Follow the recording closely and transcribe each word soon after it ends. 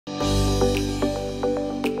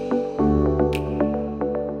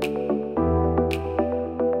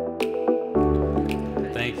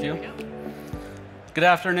Good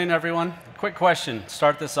afternoon, everyone. Quick question,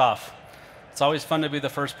 start this off. It's always fun to be the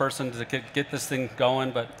first person to get this thing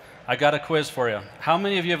going, but I got a quiz for you. How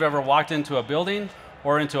many of you have ever walked into a building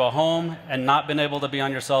or into a home and not been able to be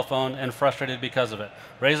on your cell phone and frustrated because of it?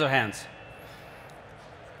 Raise your hands.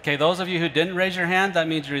 Okay, those of you who didn't raise your hand, that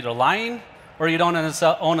means you're either lying or you don't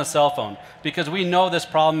own a cell phone, because we know this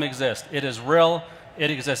problem exists. It is real. It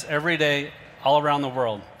exists every day all around the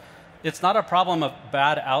world. It's not a problem of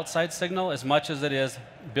bad outside signal as much as it is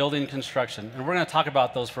building construction. And we're going to talk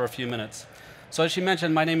about those for a few minutes. So as she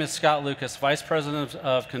mentioned, my name is Scott Lucas, Vice President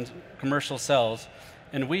of Commercial Cells.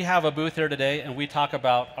 And we have a booth here today, and we talk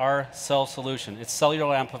about our cell solution. It's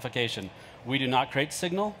cellular amplification. We do not create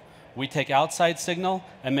signal. We take outside signal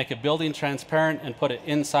and make a building transparent and put it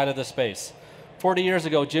inside of the space. 40 years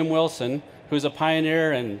ago, Jim Wilson, who's a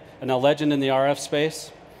pioneer and a legend in the RF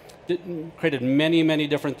space, created many, many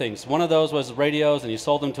different things. One of those was radios, and he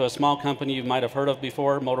sold them to a small company you might have heard of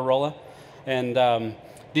before, Motorola, and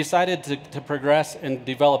decided to progress and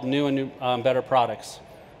develop new and better products.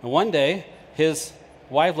 And one day, his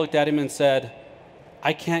wife looked at him and said,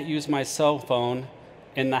 "I can't use my cell phone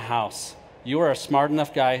in the house. You are a smart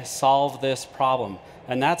enough guy, solve this problem."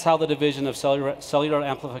 And that's how the division of cellular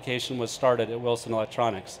amplification was started at Wilson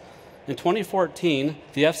Electronics. In 2014,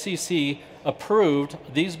 the FCC approved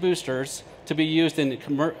these boosters to be used in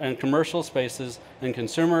commercial spaces and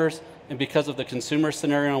consumers, and because of the consumer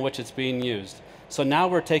scenario in which it's being used. So now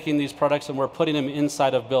we're taking these products and we're putting them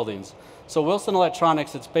inside of buildings. So Wilson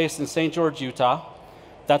Electronics, it's based in St. George, Utah.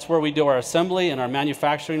 That's where we do our assembly and our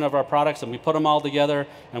manufacturing of our products, and we put them all together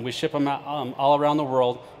and we ship them out, all around the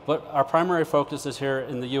world. But our primary focus is here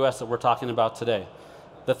in the US that we're talking about today.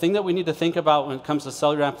 The thing that we need to think about when it comes to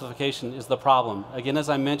cellular amplification is the problem. Again, as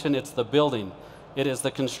I mentioned, it's the building. It is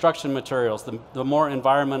the construction materials. The more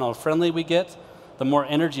environmental friendly we get, the more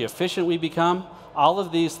energy efficient we become. All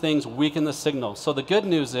of these things weaken the signal. So the good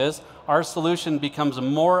news is our solution becomes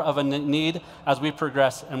more of a need as we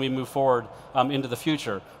progress and we move forward into the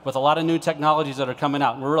future with a lot of new technologies that are coming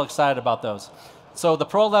out, and we're real excited about those. So the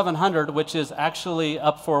Pro 1100, which is actually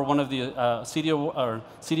up for one of the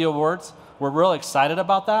CEDIA awards, we're real excited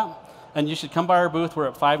about that, and you should come by our booth. We're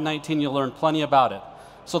at 519. You'll learn plenty about it.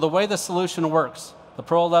 So the way the solution works, the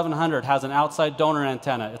Pro 1100 has an outside donor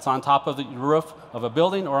antenna. It's on top of the roof of a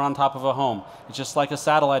building or on top of a home. It's just like a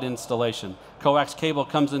satellite installation. Coax cable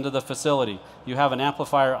comes into the facility. You have an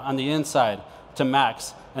amplifier on the inside to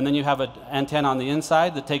max, and then you have an antenna on the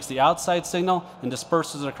inside that takes the outside signal and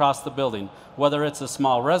disperses it across the building. Whether it's a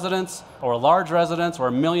small residence or a large residence or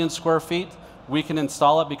 1 million square feet, we can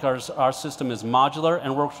install it because our system is modular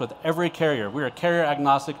and works with every carrier. We're carrier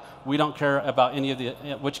agnostic. We don't care about any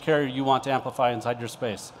of which carrier you want to amplify inside your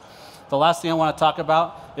space. The last thing I want to talk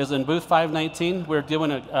about is in booth 519, we're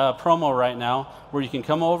doing a promo right now where you can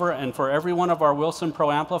come over, and for every one of our Wilson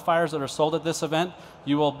Pro amplifiers that are sold at this event,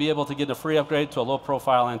 you will be able to get a free upgrade to a low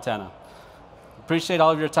profile antenna. Appreciate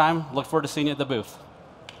all of your time. Look forward to seeing you at the booth.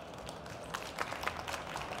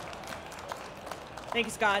 Thank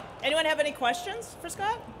you, Scott. Anyone have any questions for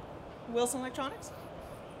Scott? Wilson Electronics?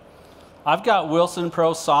 I've got Wilson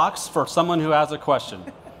Pro socks for someone who has a question.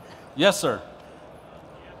 Yes, sir.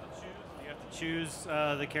 Do you have to choose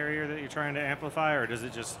the carrier that you're trying to amplify, or does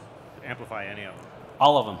it just amplify any of them?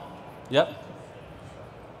 All of them. Yep.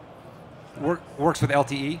 Works with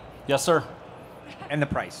LTE? Yes, sir. And the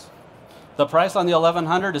price? The price on the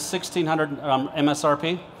 1100 is $1,600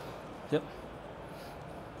 MSRP. Yep.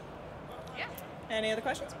 Any other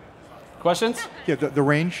questions? Questions? Yeah, the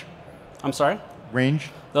range? I'm sorry?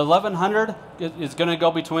 Range? The 1100 is going to go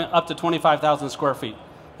up to 25,000 square feet.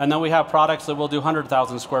 And then we have products that will do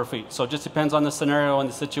 100,000 square feet. So it just depends on the scenario and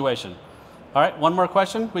the situation. All right, one more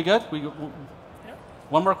question? We good?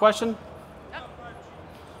 One more question?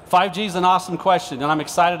 5G is an awesome question, and I'm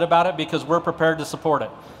excited about it because we're prepared to support it.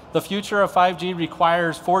 The future of 5G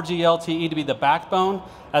requires 4G LTE to be the backbone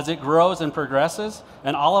as it grows and progresses,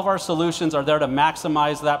 and all of our solutions are there to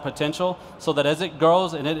maximize that potential so that as it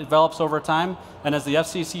grows and it develops over time, and as the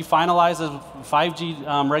FCC finalizes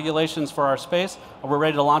 5G regulations for our space, we're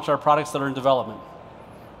ready to launch our products that are in development.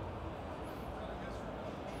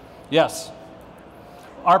 Yes.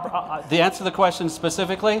 The answer to the question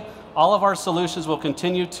specifically, all of our solutions will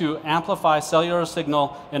continue to amplify cellular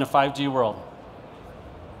signal in a 5G world.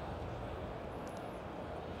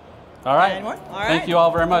 All right. All right. Thank you all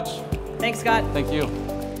very much. Thanks, Scott. Thank you.